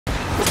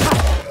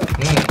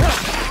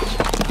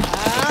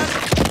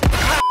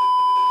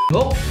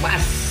Hop,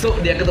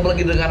 masuk dia ketemu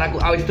lagi dengan aku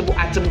awekx tepu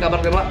acem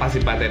kabar kedua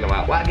pasti paten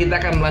Wak. Wak, kita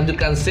akan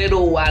melanjutkan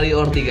Shadow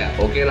Warrior 3.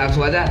 Oke,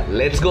 langsung aja,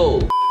 let's go.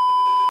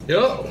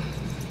 Yuk.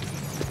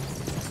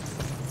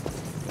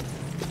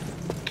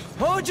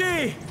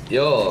 Hoji!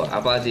 Yo,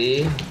 apa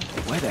sih?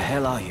 Where the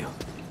hell are you?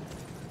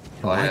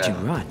 Oh, Why'd you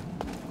run?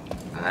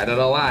 I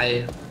don't know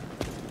why.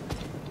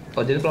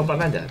 Oh, jadi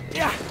pelan-pelan aja.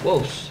 Yeah.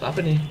 Wow,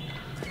 apa nih?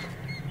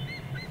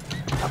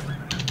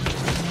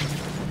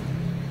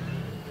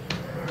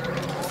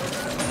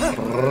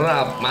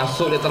 Rap,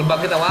 masuk dia terbang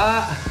kita,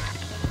 Wak.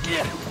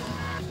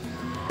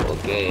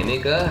 Oke,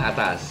 ini ke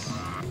atas.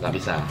 Nggak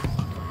bisa.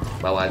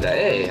 Bawah aja.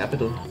 Apa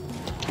tuh?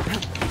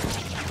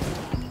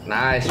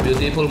 Nice,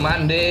 beautiful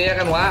Monday ya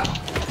kan, Wak?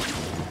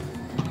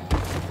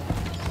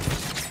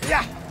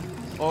 Yeah.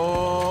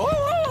 Oh.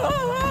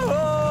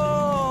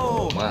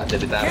 Wah,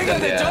 jadi King target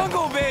of the ya.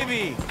 jungle,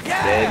 baby.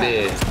 Yeah.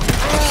 Baby.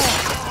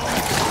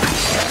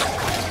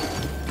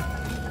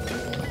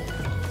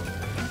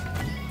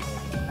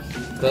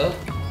 Ke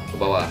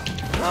bawah.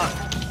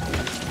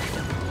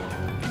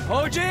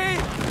 Hoji!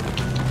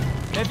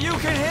 If you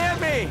can hear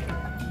me,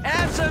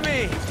 answer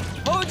me.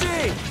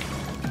 Hoji!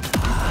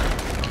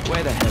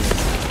 Where the hell is he?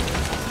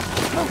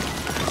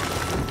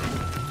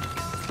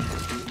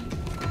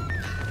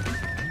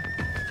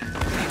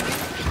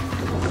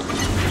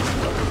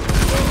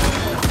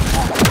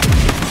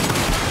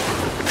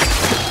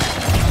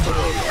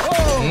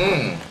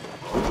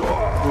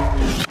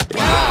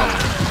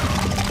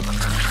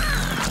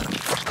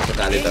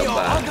 Sekali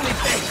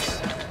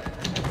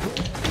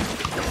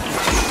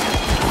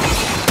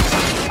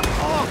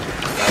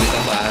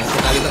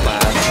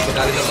tebas.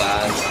 Sekali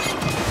tebas.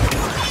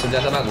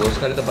 Senjata bagus,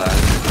 sekali tebas.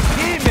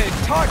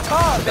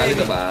 Sekali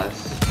tebas.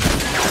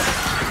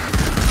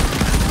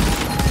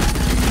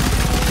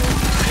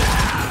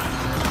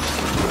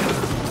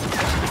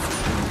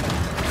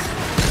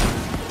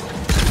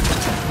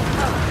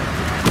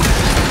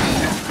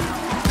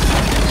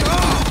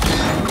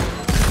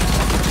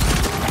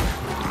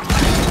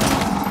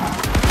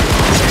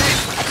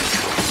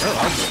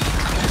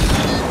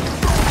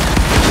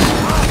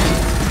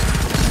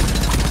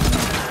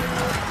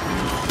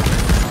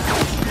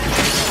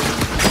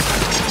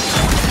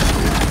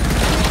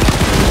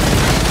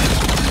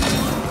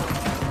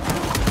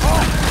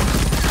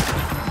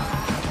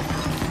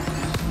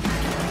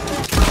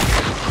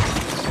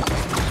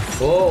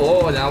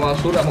 Oh, nyawa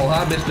sudah mau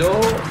habis, Jo.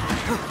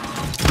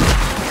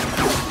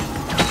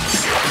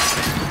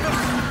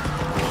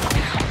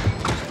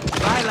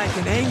 Fly like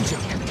an angel.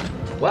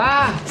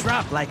 Wah,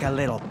 Drop like a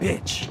little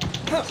bitch.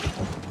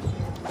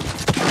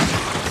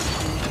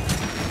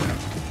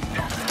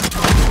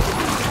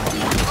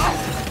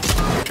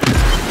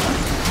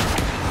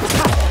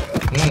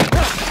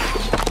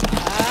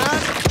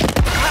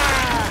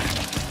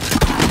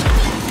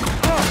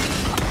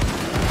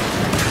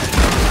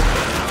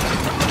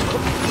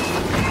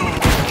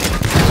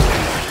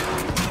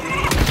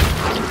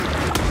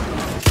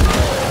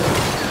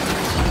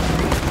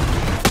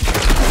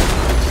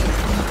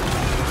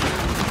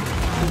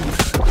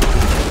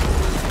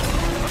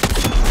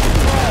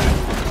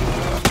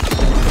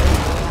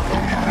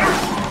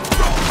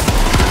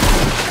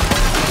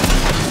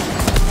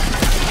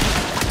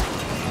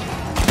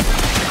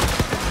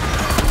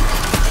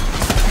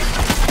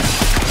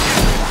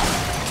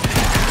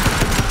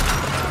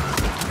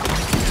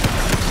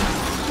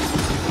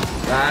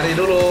 lari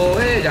dulu.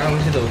 Jangan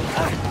ke situ.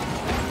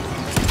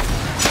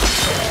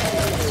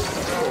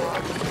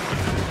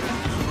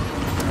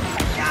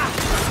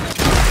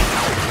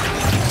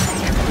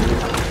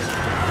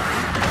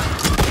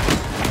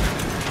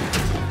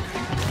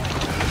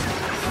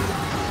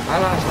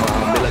 Alah, salah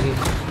ambil lagi.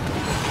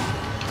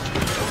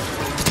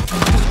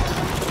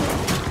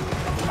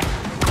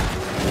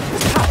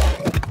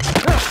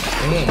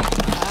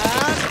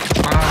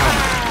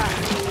 Pam.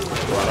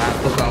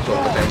 200 langsung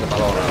ke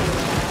kepala orang.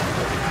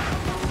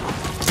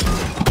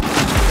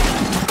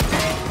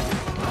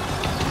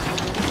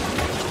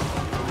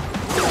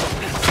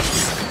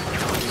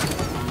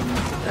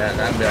 Ya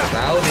kan, biar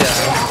tahu dia.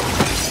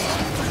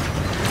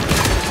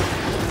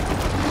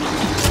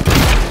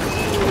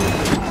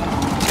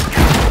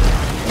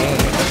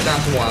 Pecah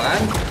semua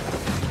kan.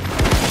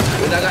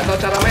 Udah gak tahu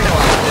cara mainnya,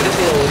 Wak. Jadi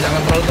tuh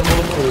jangan terlalu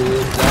terburu-buru,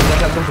 jangan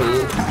ngerasa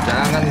tusuk,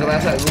 jangan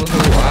ngerasa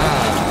tusuk.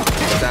 Wah,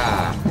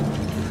 pecah.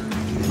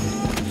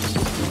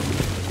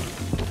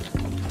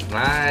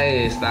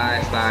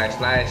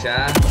 Nice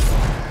ya.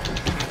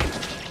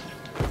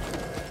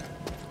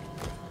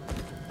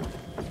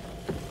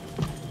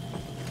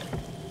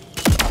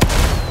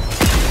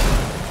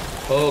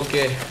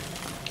 Oke.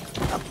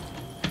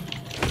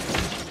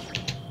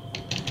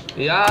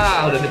 Ya,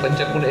 udah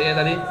dipencet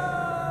kudanya tadi.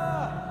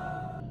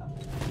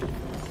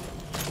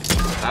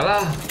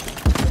 Salah.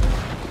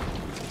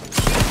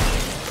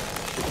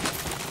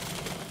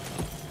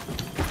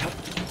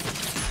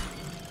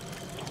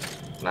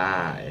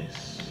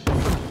 Nice.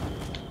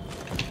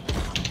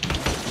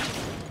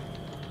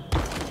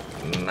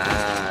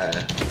 Nah,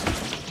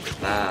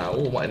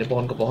 mak ini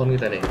pohon ke pohon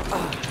kita nih.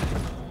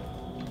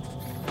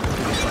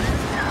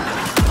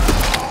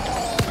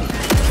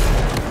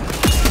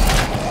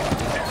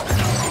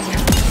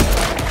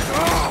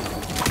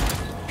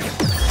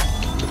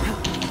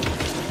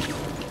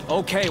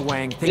 Okay,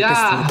 Wang, think Ya,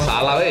 this through.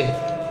 salah weh.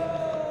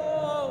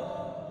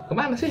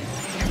 Kemana sih?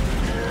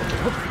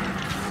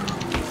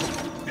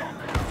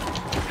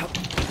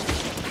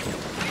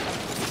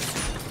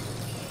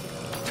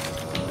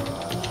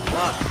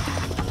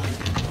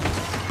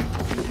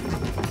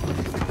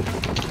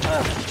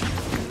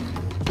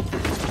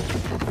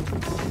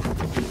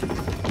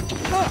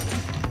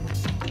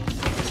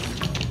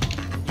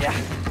 Yeah.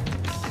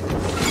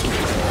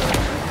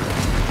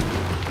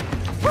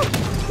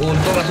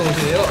 Untung langsung ke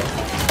sini yuk.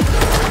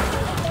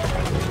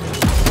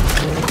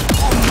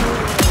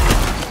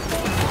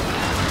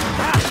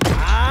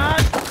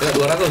 Ya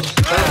 200.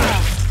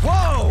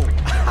 Whoa!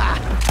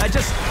 I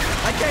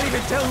can't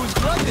even tell whose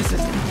blood this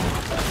is.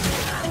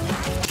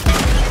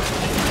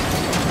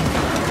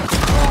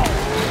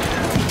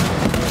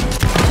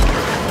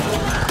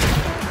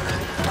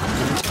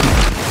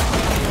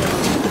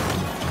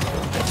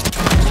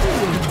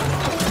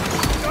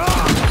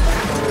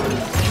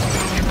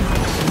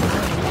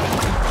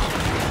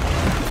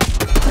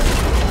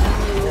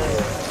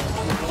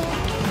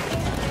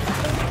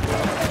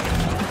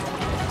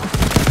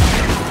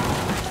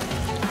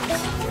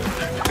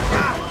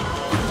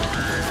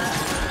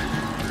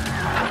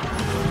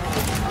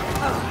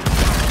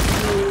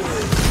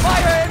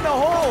 Fire in the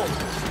hole!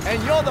 And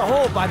you're the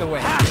hole, by the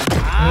way.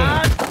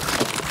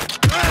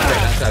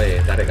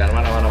 Tarikan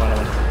mana.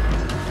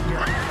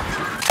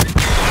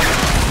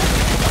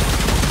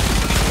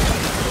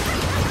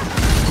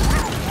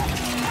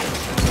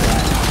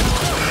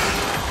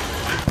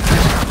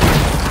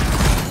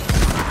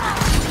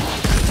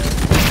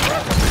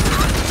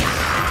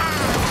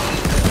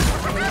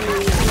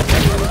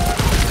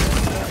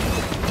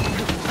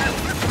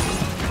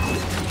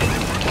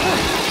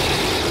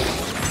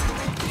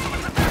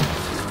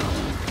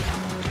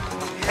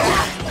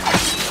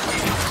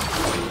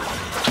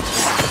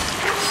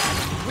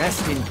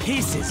 Rest in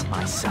pieces,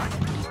 my son.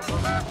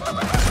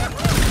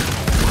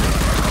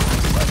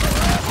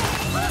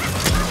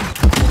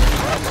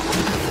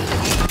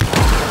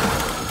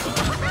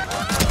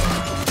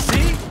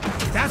 See?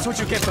 That's what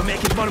you get for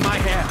making fun of my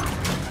hair.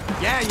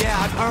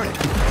 Yeah, I've heard it.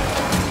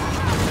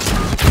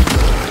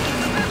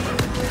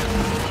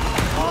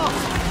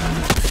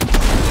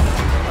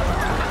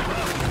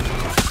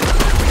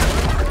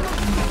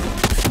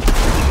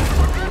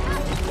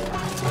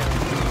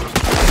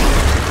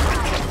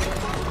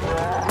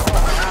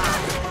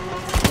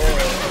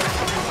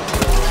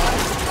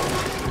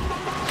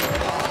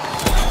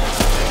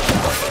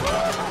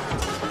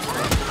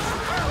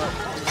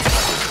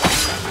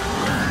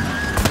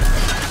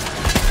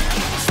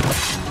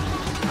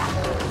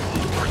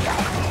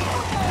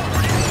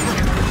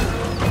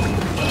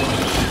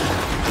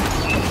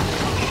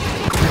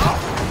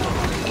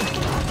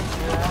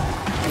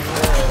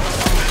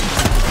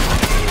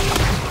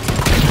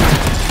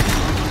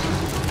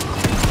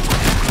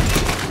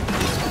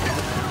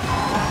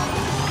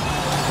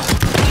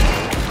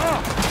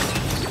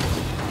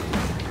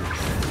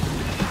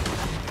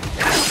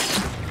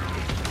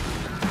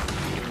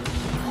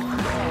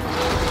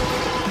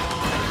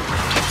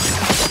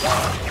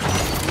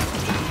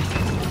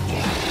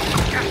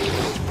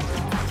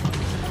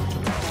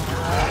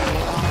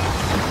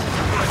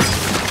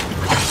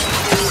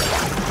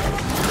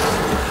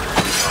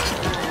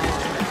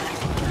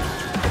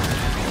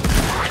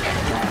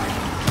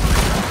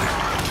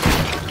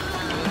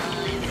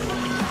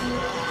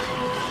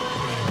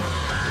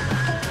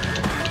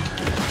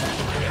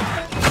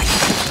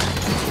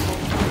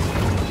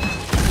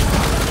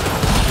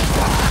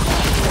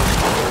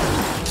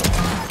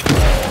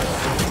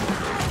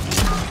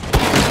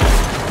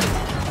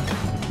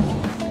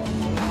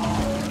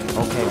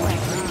 Okay, Wang.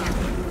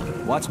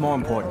 What's more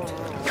important?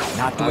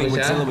 Not doing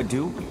what Zilla would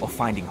do, or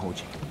finding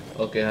Hoji?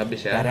 Oke,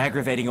 habis ya. That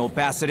aggravating old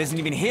bastard isn't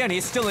even here and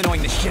he's still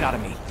annoying the shit out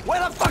of me.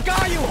 Where the fuck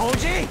are you,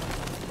 Hoji?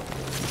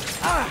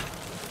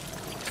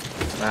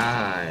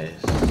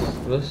 Nice.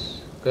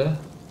 Terus ke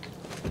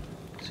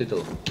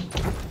situ.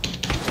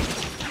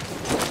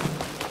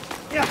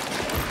 Yeah.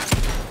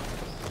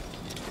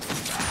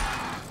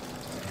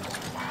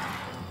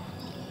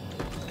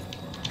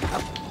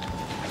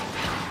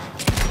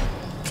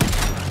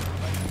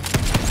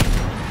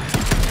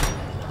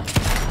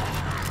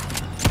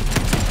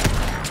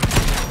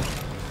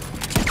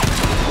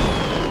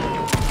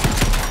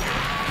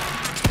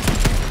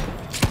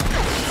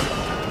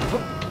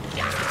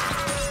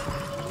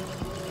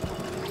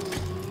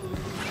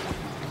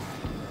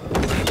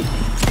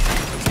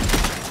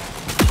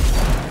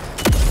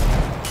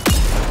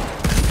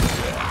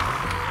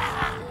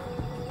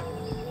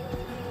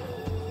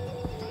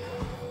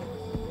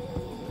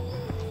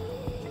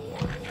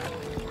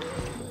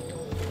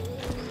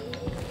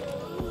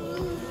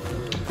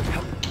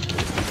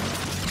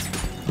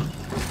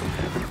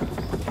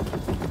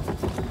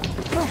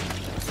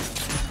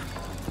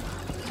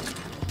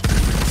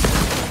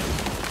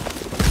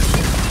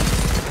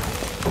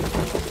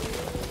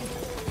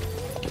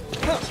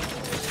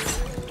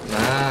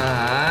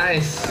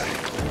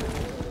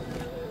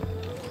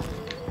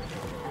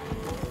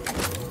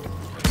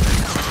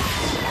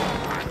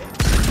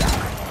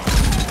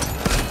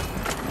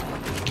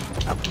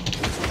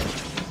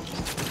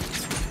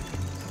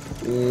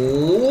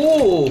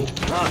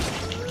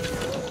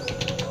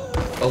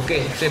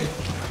 Oke, sip.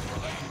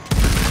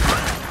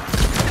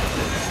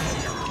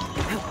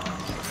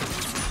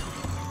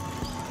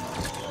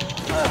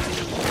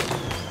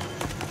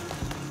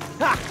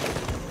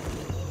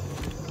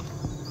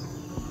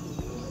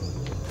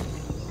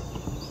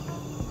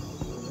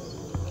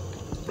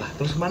 Lah,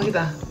 terus kemana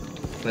kita?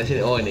 Dari sini.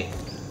 Oh, ini.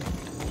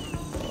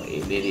 Oh,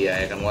 ini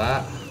dia ya kan,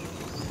 Wak.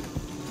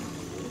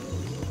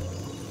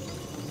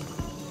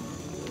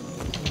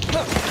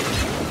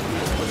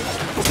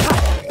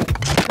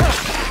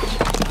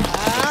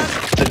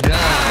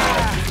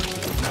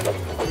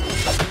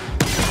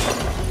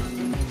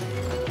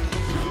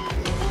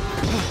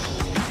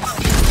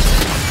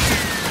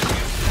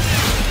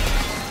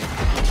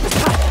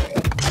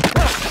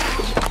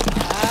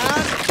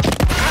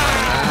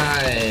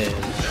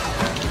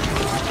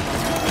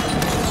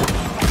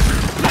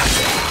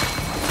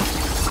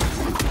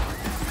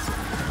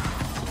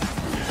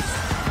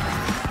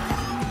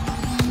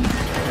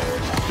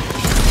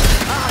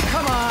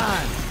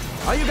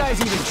 Are you guys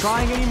even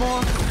trying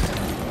anymore?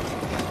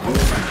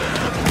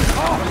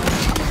 Oh!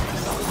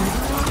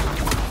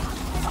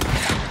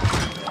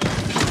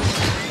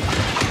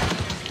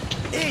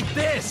 Eat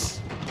this!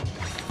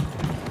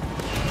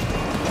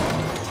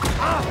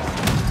 Ah!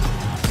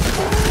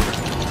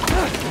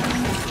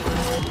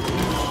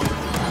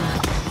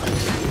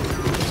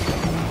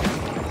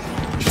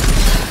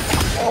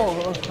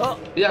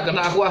 Ya,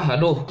 kena aku ah,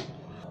 aduh.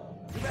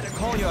 You better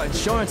call your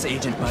insurance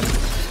agent, buddy.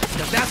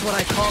 Because that's what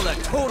I call a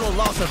total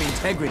loss of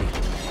integrity.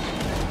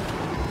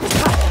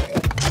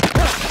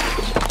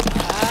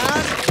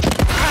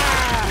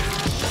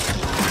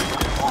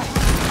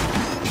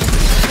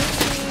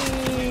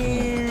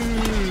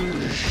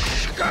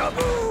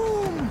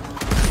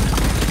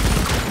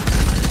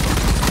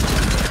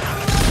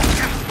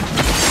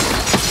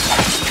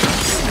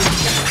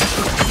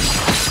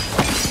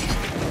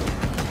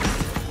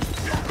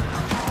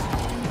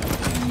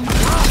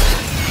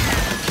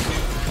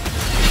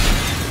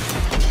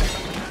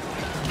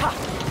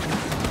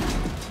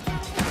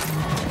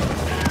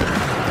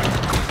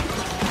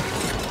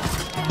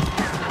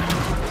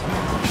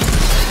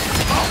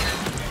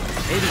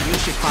 Maybe you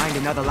should find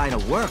another line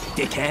of work,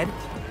 dickhead.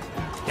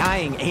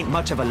 Dying ain't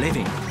much of a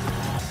living.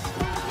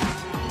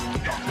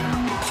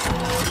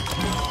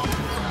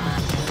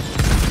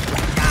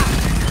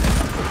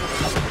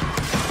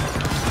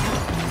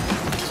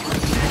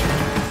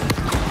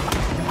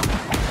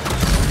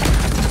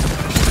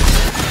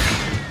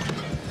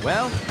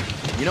 Well,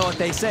 you know what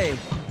they say.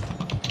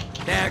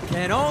 There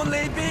can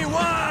only be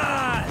one!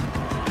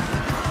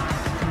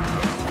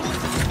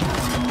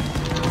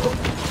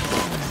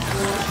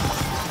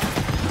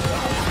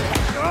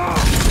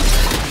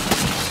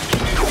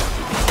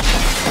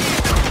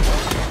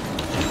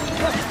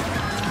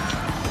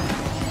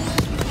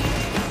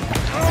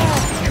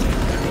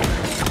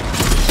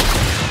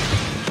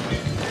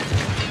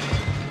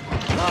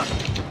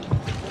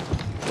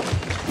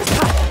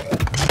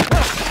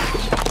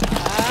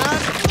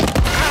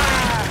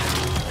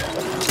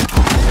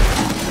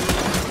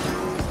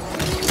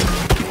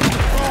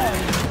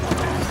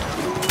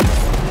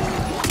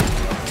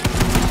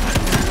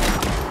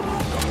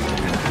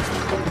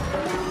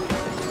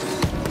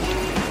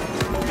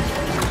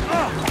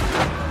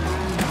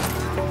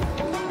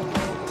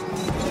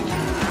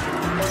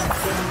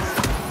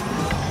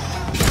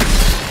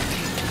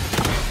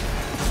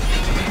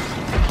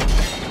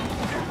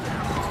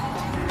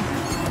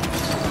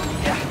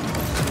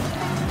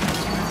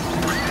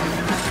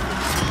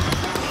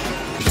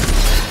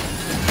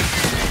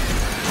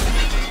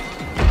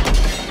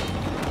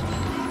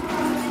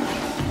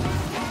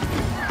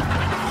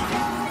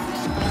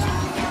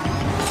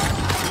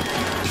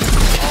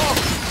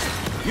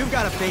 You've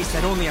got a face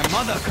that only a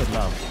mother could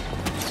love.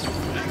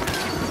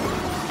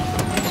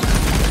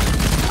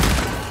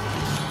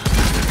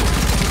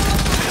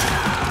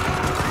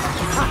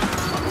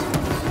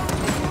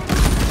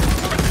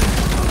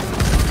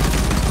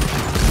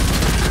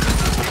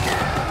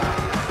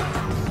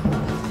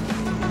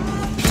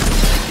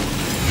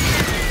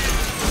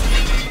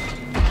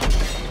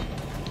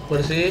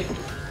 Bersih.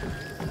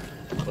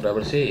 Udah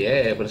bersih,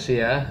 ya bersih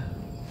ya.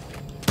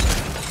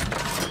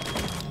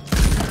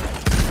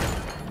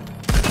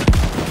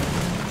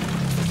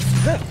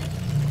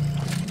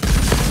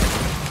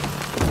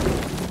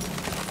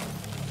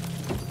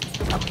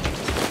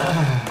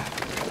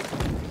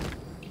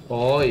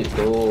 Oh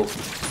itu.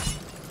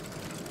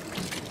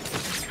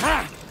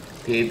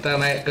 Kita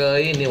naik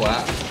ke ini,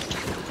 Wak.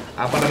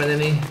 Apa namanya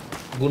nih?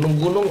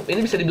 Gunung-gunung.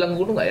 Ini bisa dibilang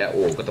gunung nggak ya?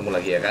 Oh, ketemu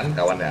lagi ya kan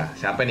kawan ya.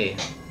 Siapa nih?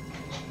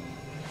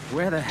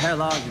 Where the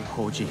hell are you,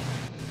 Koji?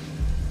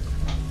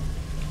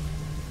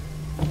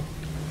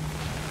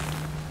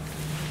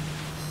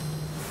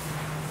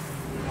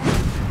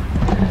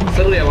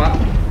 Seru ya, Wak.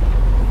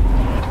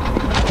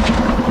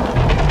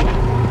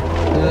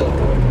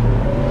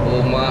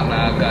 Rumah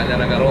naganya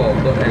naga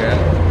robot ya kan.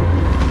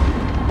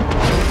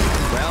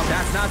 Well,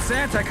 that's not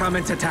Santa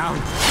coming to town.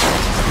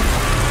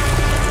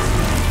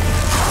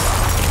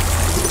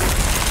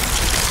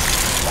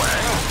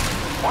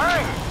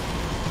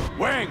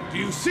 Wang, do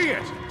you see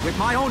it? With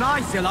my own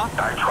eyes, Zilla.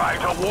 I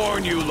tried to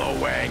warn you, Lo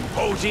Wang.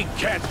 Hoji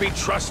can't be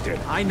trusted.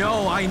 I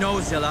know,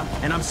 Zilla.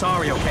 And I'm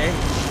sorry, okay?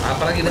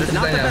 Apalagi But it's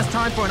not the ceritanya. best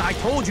time for an I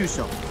told you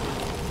so.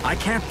 I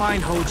can't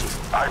find Hoji.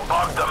 I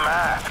bugged the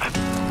mask.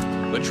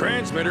 The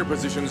transmitter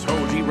positions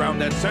Hoji round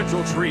that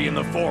central tree in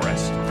the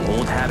forest.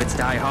 Old habits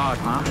die hard,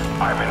 huh?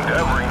 I'm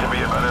endeavoring to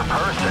be a better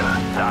person,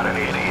 not an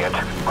idiot.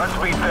 Let's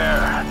meet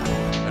there.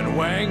 And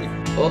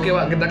Wang? Oke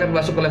Pak, kita akan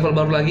masuk ke level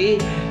baru lagi.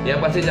 Yang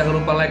pasti jangan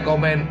lupa like,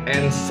 comment,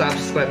 and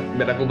subscribe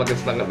biar aku makin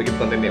semangat bikin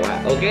konten ya Pak.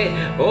 Oke,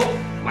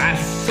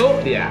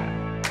 masuk dia.